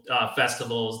local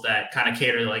festivals that kind of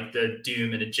cater to like the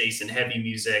doom and adjacent heavy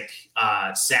music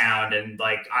sound, and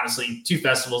like honestly two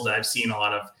festivals that I've seen a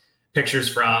lot of pictures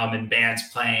from and bands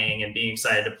playing and being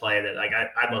excited to play that like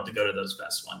I'd love to go to those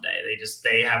fests one day.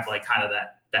 They have like kind of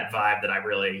that vibe that I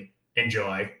really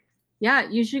enjoy. Yeah,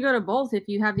 you should go to both if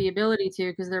you have the ability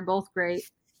to, because they're both great,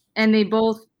 and they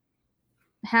both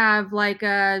have like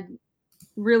a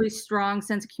really strong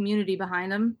sense of community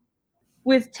behind them.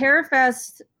 With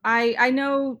TerrorFest, I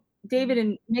know David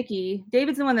and Mickey.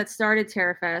 David's the one that started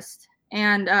TerrorFest,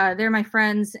 and they're my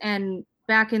friends. And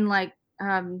back in like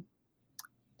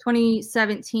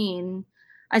 2017,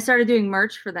 I started doing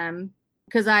merch for them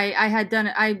because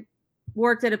I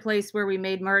worked at a place where we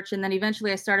made merch, and then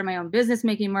eventually I started my own business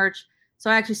making merch. So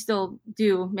I actually still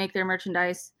do make their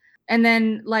merchandise. And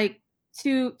then like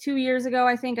two years ago,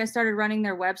 I think I started running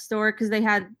their web store because they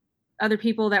had other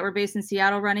people that were based in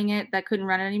Seattle running it that couldn't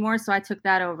run it anymore. So I took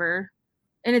that over.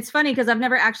 And it's funny because I've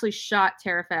never actually shot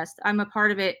TerrorFest. I'm a part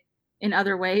of it in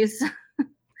other ways.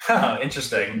 Oh,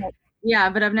 interesting. Yeah,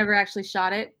 but I've never actually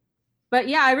shot it. But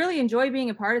yeah, I really enjoy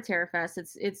being a part of TerrorFest.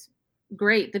 It's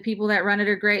great. The people that run it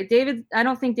are great. I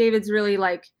don't think David's really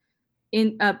like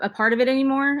in a part of it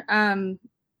anymore.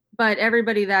 But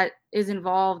everybody that is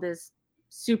involved is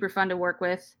super fun to work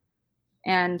with,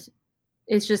 and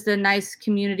it's just a nice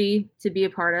community to be a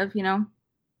part of, you know.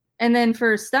 And then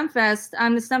for Stumpfest,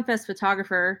 I'm the Stumpfest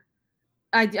photographer.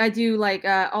 I do like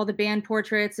all the band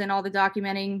portraits and all the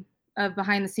documenting of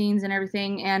behind the scenes and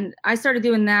everything. And I started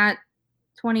doing that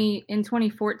in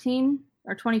 2014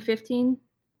 or 2015.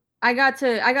 I got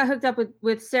hooked up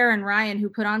with Sarah and Ryan, who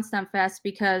put on Stumpfest,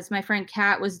 because my friend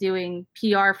Kat was doing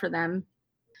PR for them.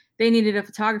 They needed a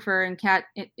photographer, and Kat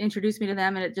introduced me to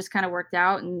them, and it just kind of worked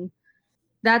out. And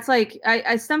that's like,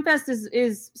 Stumpfest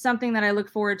is something that I look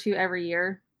forward to every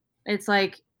year. It's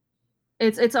like,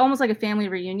 it's almost like a family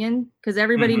reunion, because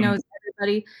everybody knows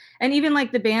everybody. And even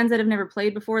like the bands that have never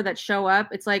played before that show up,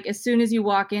 it's like as soon as you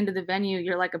walk into the venue,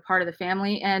 you're like a part of the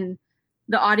family, and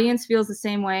the audience feels the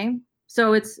same way.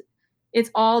 So it's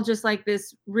all just like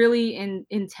this really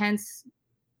intense,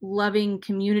 loving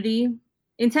community.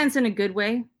 Intense in a good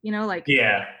way, you know, like,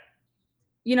 yeah,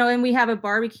 you know. And we have a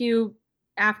barbecue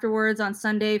afterwards on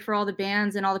Sunday for all the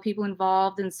bands and all the people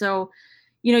involved. And so,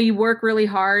 you know, you work really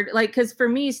hard, like, because for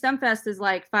me, Stumpfest is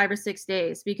like 5 or 6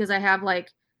 days, because I have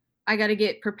like, I got to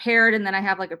get prepared, and then I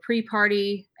have like a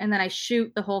pre-party, and then I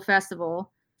shoot the whole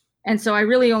festival. And so I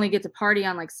really only get to party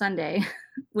on like Sunday,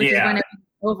 which is when it's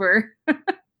over.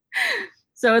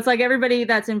 So it's like everybody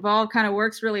that's involved kind of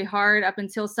works really hard up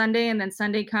until Sunday, and then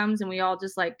Sunday comes and we all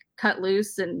just like cut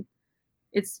loose, and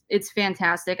it's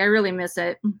fantastic. I really miss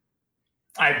it.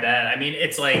 I bet. I mean,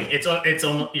 it's like, it's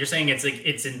almost, you're saying it's like,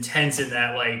 it's intense in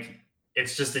that, like,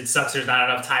 it's just, it sucks there's not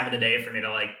enough time in the day for me to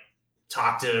like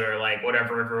talk to, or like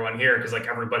whatever, everyone here, because like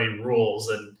everybody rules,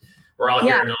 and we're all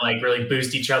here to like really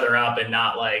boost each other up and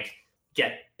not like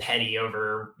get petty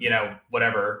over, you know,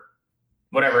 whatever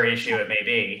issue it may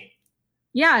be.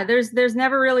 Yeah, there's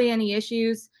never really any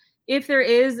issues. If there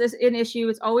is an issue,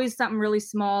 it's always something really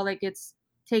small that gets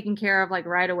taken care of like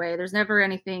right away. There's never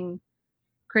anything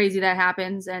crazy that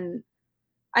happens. And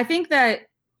I think that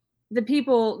the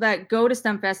people that go to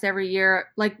Stumpfest every year,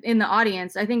 like in the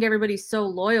audience, I think everybody's so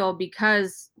loyal,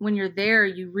 because when you're there,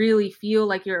 you really feel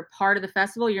like you're a part of the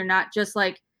festival. You're not just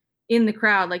like in the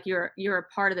crowd, like you're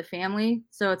a part of the family.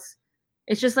 So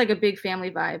it's just like a big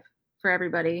family vibe for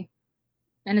everybody.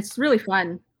 And it's really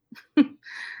fun.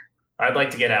 I'd like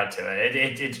to get out to it.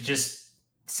 It just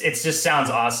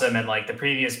sounds awesome. And like the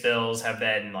previous bills have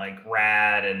been like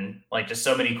rad, and like just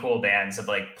so many cool bands have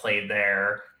like played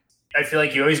there. I feel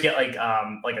like you always get like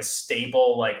a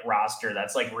staple like roster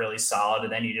that's like really solid,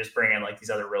 and then you just bring in like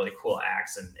these other really cool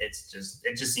acts, and it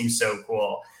just seems so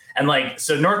cool. And like,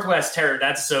 so Northwest Terror,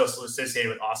 that's so associated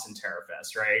with Austin Terror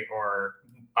Fest, right? Or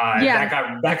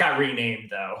that got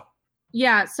renamed though.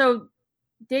 Yeah. So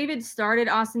David started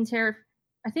Austin Terror.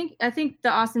 I think the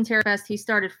Austin Terror Fest, he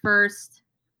started first.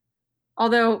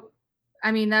 Although,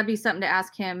 I mean, that'd be something to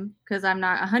ask him, because I'm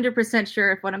not 100%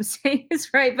 sure if what I'm saying is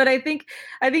right. But I think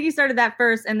he started that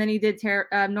first, and then he did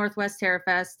Northwest Terror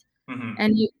Fest,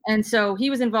 and so he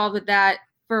was involved with that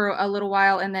for a little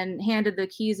while, and then handed the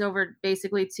keys over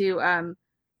basically to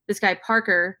this guy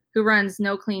Parker, who runs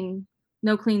No Clean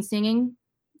Singing.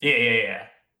 Yeah.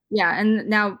 Yeah, and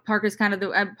now Parker's kind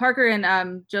of Parker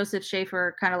and Joseph Schaefer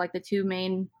are kind of like the two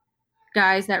main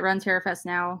guys that run TerraFest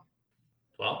now.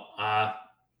 Well,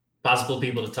 possible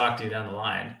people to talk to down the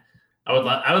line. I would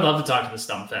love to talk to the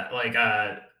Stumpfest. Like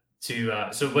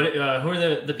so what? Who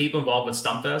are the people involved with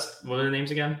Stumpfest? What are their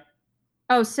names again?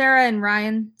 Oh, Sarah and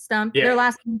Ryan Stump. Yeah. Their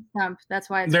last name is Stump. That's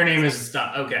why their name is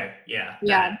Stump. Okay, yeah.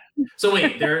 Yeah. So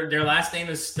wait, their last name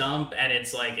is Stump, and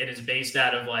it's like, it is based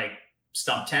out of like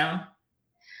Stumptown.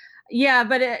 Yeah,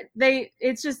 but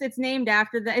it's named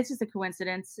after that. It's just a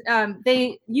coincidence.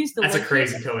 They used to. That's a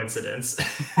crazy coincidence.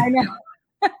 I know.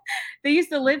 They used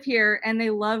to live here, and they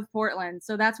love Portland,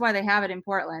 so that's why they have it in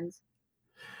Portland.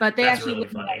 But they actually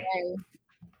live in LA.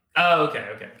 Oh, okay.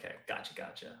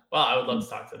 Gotcha. Well, I would love to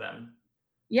talk to them.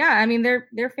 Yeah, I mean,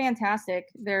 they're fantastic.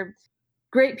 They're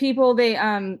great people. They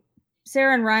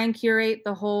Sarah and Ryan curate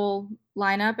the whole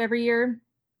lineup every year.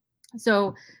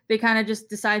 So they kind of just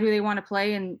decide who they want to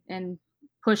play and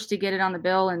push to get it on the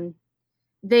bill. And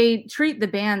they treat the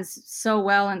bands so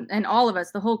well, and all of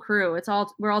us, the whole crew,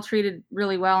 we're all treated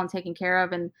really well and taken care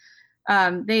of. And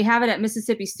they have it at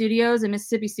Mississippi Studios, and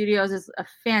Mississippi Studios is a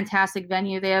fantastic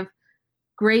venue. They have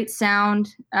great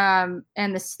sound, and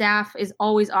the staff is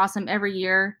always awesome every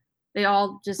year.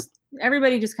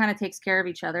 Everybody just kind of takes care of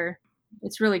each other.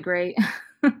 It's really great.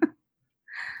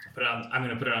 I'm going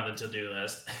to put it on the to-do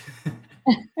list.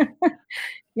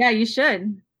 Yeah, you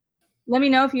should. Let me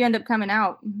know if you end up coming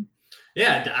out.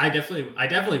 Yeah, I definitely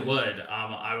would.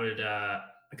 I would.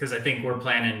 because I think we're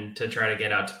planning to try to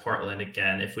get out to Portland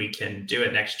again. If we can do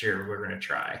it next year, we're going to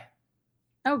try.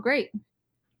 Oh, great.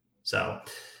 So,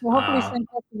 well, hopefully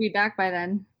Sunfest will be back by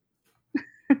then.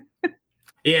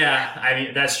 Yeah, I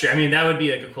mean, that's true. I mean, that would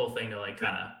be like a cool thing to like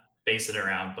kind of base it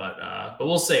around, but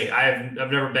we'll see. I've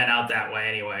never been out that way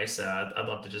anyway, so I'd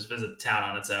love to just visit the town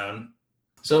on its own.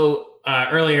 So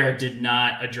earlier, did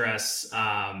not address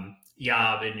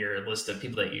Yob in your list of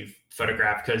people that you've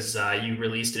photographed because you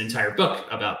released an entire book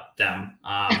about them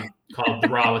called The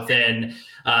Raw Within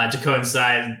to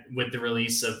coincide with the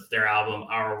release of their album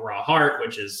Our Raw Heart,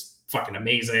 which is fucking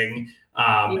amazing.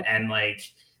 And like,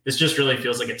 this just really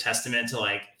feels like a testament to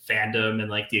like fandom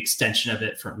and like the extension of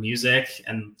it from music.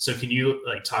 And so can you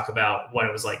like talk about what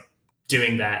it was like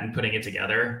doing that and putting it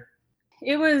together?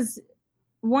 It was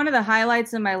one of the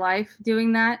highlights of my life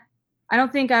doing that. I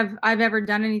don't think I've ever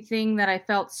done anything that I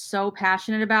felt so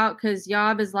passionate about, because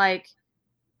Yob is like,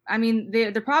 I mean,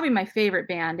 they're probably my favorite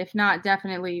band, if not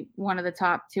definitely one of the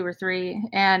top 2 or 3.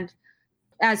 And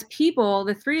as people,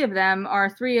 the 3 of them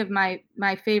are 3 of my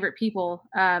favorite people.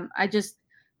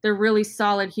 They're really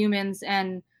solid humans,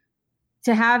 and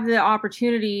to have the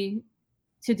opportunity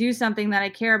to do something that I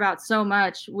care about so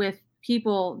much with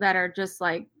people that are just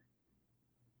like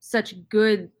such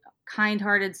good,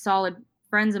 kind-hearted, solid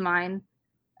friends of mine,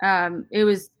 it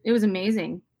was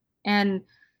amazing. And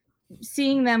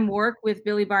seeing them work with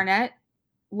Billy Barnett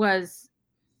was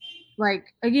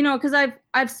like, you know, because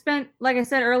I've spent, like I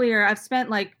said earlier, I've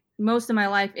spent like most of my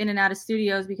life in and out of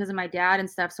studios because of my dad and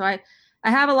stuff. So I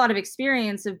have a lot of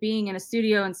experience of being in a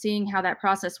studio and seeing how that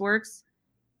process works.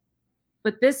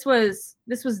 But this was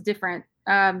different.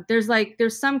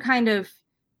 There's some kind of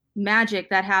magic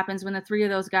that happens when the 3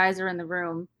 of those guys are in the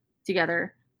room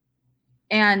together.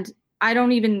 And I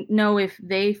don't even know if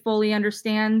they fully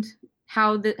understand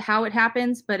how it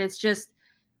happens, but it's just,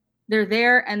 they're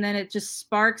there and then it just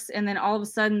sparks. And then all of a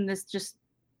sudden this just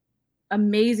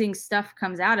amazing stuff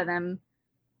comes out of them.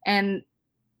 And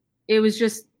it was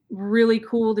just really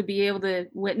cool to be able to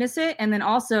witness it, and then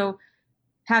also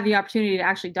have the opportunity to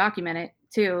actually document it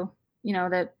too. You know,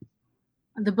 that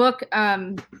the book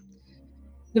kind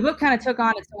of took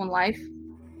on its own life.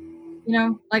 You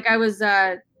know, like I was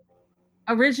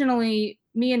originally,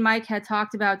 me and Mike had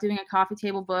talked about doing a coffee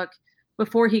table book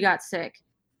before he got sick,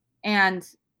 and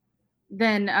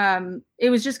then it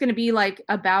was just going to be like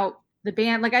about the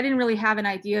band. Like I didn't really have an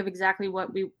idea of exactly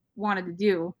what we wanted to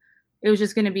do. It was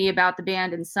just going to be about the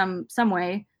band in some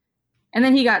way. And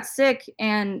then he got sick,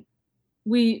 and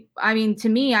to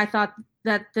me, I thought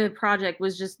that the project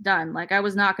was just done. Like I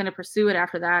was not going to pursue it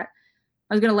after that.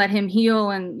 I was going to let him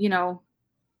heal. And, you know,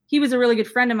 he was a really good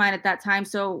friend of mine at that time.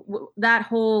 So that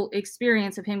whole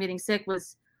experience of him getting sick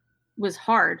was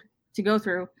hard to go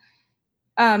through.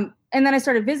 And then I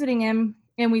started visiting him,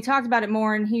 and we talked about it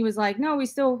more, and he was like, no, we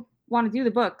still want to do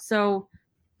the book. So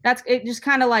it just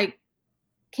kind of like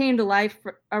came to life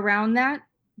around that,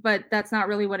 but that's not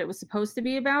really what it was supposed to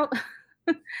be about.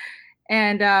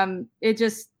 And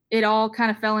it all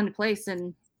kind of fell into place,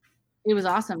 and it was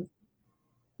awesome.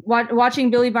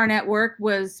 Watching Billy Barnett work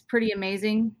was pretty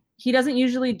amazing. He doesn't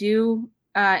usually do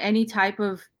any type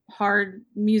of hard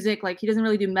music. Like he doesn't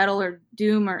really do metal or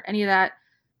doom or any of that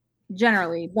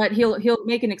generally, but he'll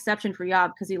make an exception for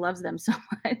Yob because he loves them so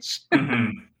much.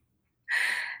 Mm-hmm.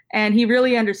 And he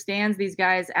really understands these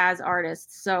guys as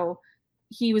artists. So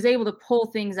he was able to pull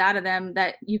things out of them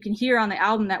that you can hear on the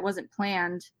album that wasn't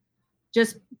planned,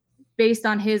 just based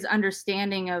on his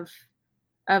understanding of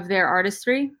their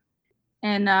artistry.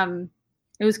 And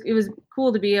it was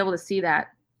cool to be able to see that.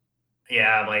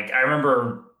 Yeah, like I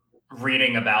remember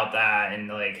reading about that and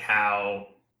like how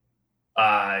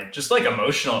just like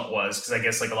emotional it was, because I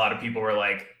guess like a lot of people were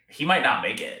like, he might not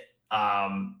make it.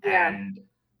 And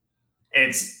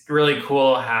it's really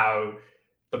cool how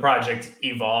the project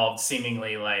evolved,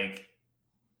 seemingly like,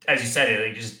 as you said,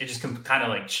 it just kind of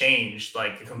like changed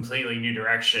like a completely new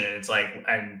direction. And it's like,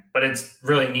 but it's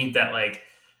really neat that like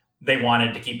they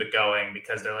wanted to keep it going,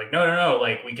 because they're like, no,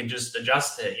 like we can just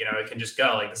adjust it, you know, it can just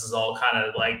go. Like this is all kind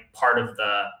of like part of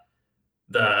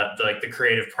the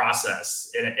creative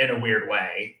process in a weird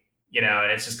way, you know,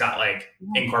 and it's just got like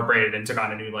incorporated and took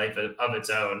on a new life of its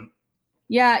own.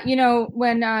 Yeah, you know,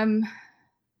 when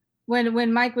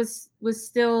Mike was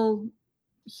still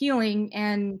healing,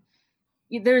 and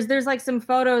there's like some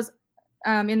photos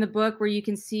in the book where you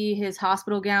can see his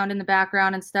hospital gown in the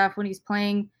background and stuff when he's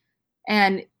playing,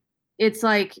 and it's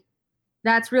like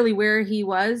that's really where he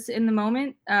was in the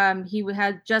moment. He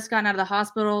had just gotten out of the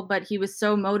hospital, but he was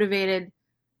so motivated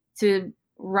to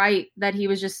write that he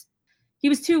was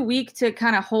too weak to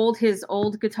kind of hold his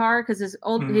old guitar, because his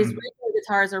regular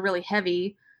guitars are really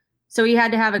heavy. So he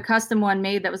had to have a custom one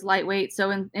made that was lightweight.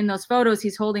 So in those photos,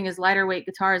 he's holding his lighter weight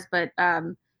guitars. But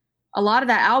a lot of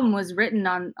that album was written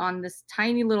on this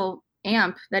tiny little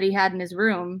amp that he had in his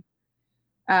room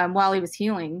while he was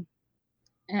healing.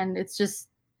 And it's just,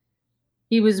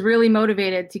 he was really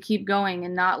motivated to keep going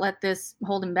and not let this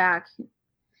hold him back.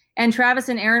 And Travis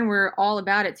and Aaron were all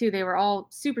about it too. They were all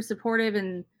super supportive,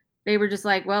 and they were just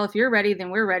like, well, if you're ready,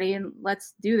 then we're ready, and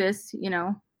let's do this,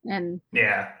 and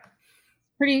yeah,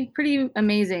 pretty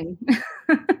amazing.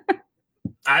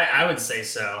 I would say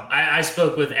so. I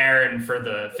spoke with Aaron for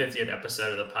the 50th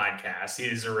episode of the podcast.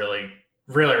 He's a really,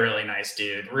 really, really nice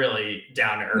dude, really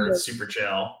down to earth, super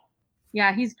chill.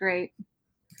 Yeah, he's great.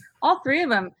 All three of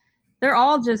them, they're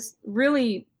all just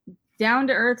really down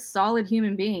to earth, solid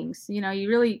human beings.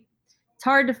 It's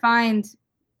hard to find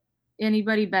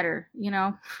anybody better,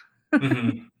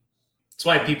 Mm-hmm. That's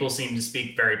why people seem to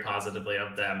speak very positively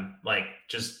of them, like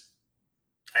just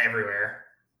everywhere.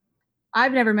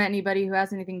 I've never met anybody who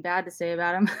has anything bad to say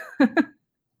about him.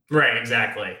 Right,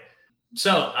 exactly.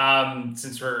 So,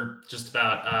 since we're just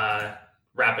about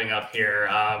wrapping up here,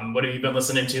 what have you been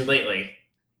listening to lately?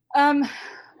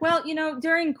 Well,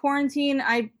 during quarantine,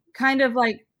 I kind of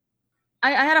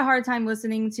I had a hard time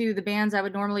listening to the bands I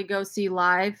would normally go see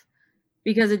live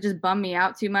because it just bummed me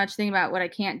out too much thinking about what I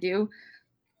can't do.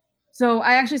 So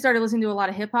I actually started listening to a lot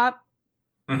of hip hop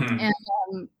and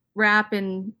rap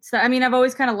and stuff. I mean, I've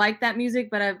always kind of liked that music,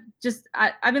 but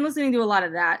I've been listening to a lot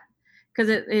of that because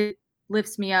it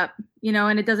lifts me up,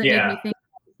 and it doesn't make me think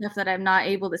stuff that I'm not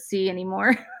able to see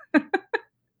anymore.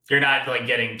 You're not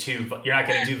getting too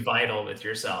vital with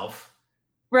yourself.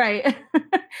 Right.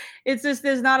 It's just,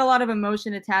 there's not a lot of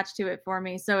emotion attached to it for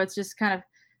me. So it's just kind of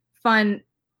fun,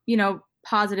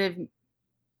 positive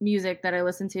music that I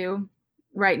listen to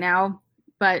right now.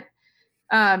 But,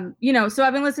 so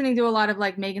I've been listening to a lot of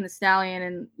Megan Thee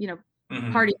Stallion and,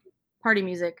 party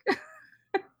music.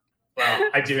 Well,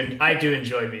 I do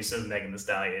enjoy me some Megan Thee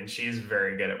Stallion. She's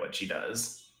very good at what she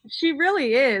does. She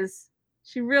really is.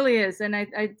 She really is. And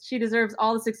she deserves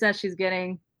all the success she's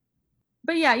getting.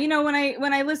 But yeah, when I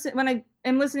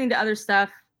am listening to other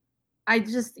stuff, I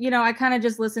just, I kind of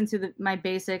just listen to my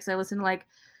basics. I listen to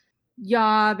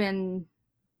Yob and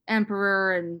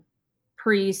Emperor and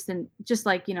Priest and just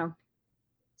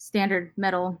standard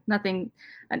metal, nothing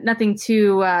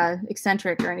too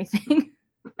eccentric or anything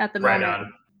at the moment. Right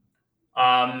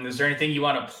on. Is there anything you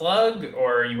want to plug,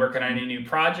 or are you working on any new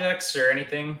projects or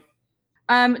anything?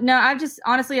 No, I've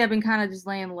been kind of just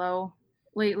laying low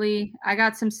lately. I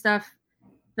got some stuff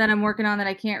that I'm working on that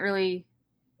I can't really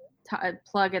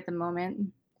plug at the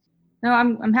moment. No,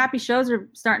 I'm happy shows are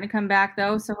starting to come back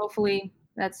though, so hopefully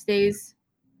that stays.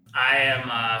 I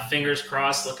am fingers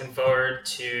crossed, looking forward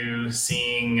to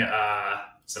seeing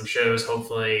some shows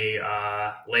hopefully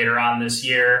later on this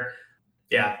year.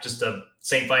 Yeah, just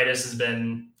St. Vitus has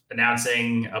been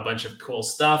announcing a bunch of cool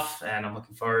stuff, and I'm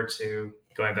looking forward to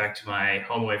going back to my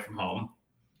home away from home.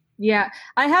 Yeah,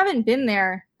 I haven't been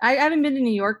there. I haven't been to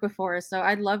New York before, so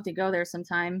I'd love to go there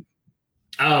sometime.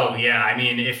 Oh yeah, I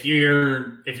mean, if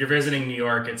you're visiting New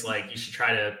York, it's you should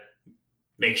try to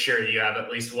make sure that you have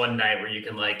at least one night where you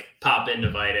can pop into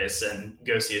Vitus and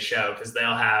go see a show, because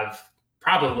they'll have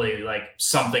probably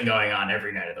something going on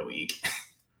every night of the week.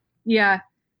 Yeah,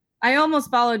 I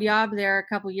almost followed Yob there a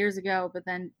couple years ago, but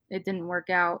then it didn't work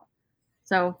out.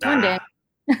 So one day.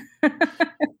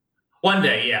 One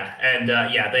day, yeah. And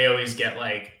they always get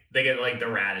the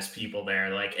raddest people there,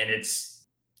 and it's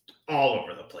all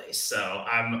over the place. So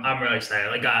I'm really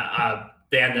excited. I got a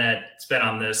band that's been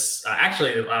on this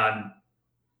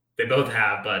they both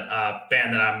have, but a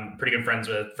band that I'm pretty good friends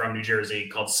with from New Jersey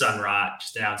called Sunrot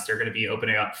just announced they're going to be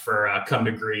opening up for Come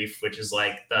to Grief, which is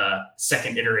the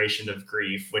second iteration of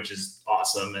Grief, which is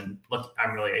awesome. And look,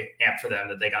 I'm really amped for them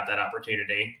that they got that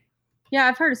opportunity. Yeah,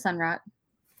 I've heard of Sunrot.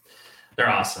 They're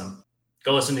awesome.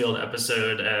 Go listen to the old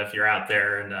episode if you're out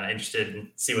there and interested and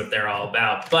see what they're all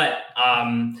about. But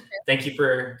thank you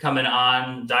for coming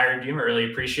on Diary of Doom. I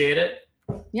really appreciate it.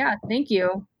 Yeah, thank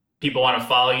you. People want to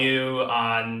follow you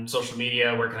on social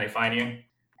media. Where can they find you?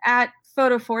 At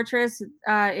Photo Fortress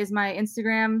is my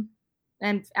Instagram,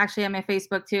 and actually on my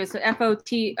Facebook too. So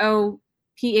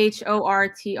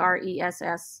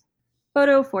FOTOPHORTRESS.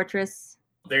 Photo Fortress.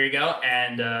 There you go.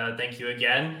 And thank you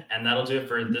again. And that'll do it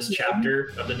for this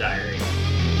chapter of the diary.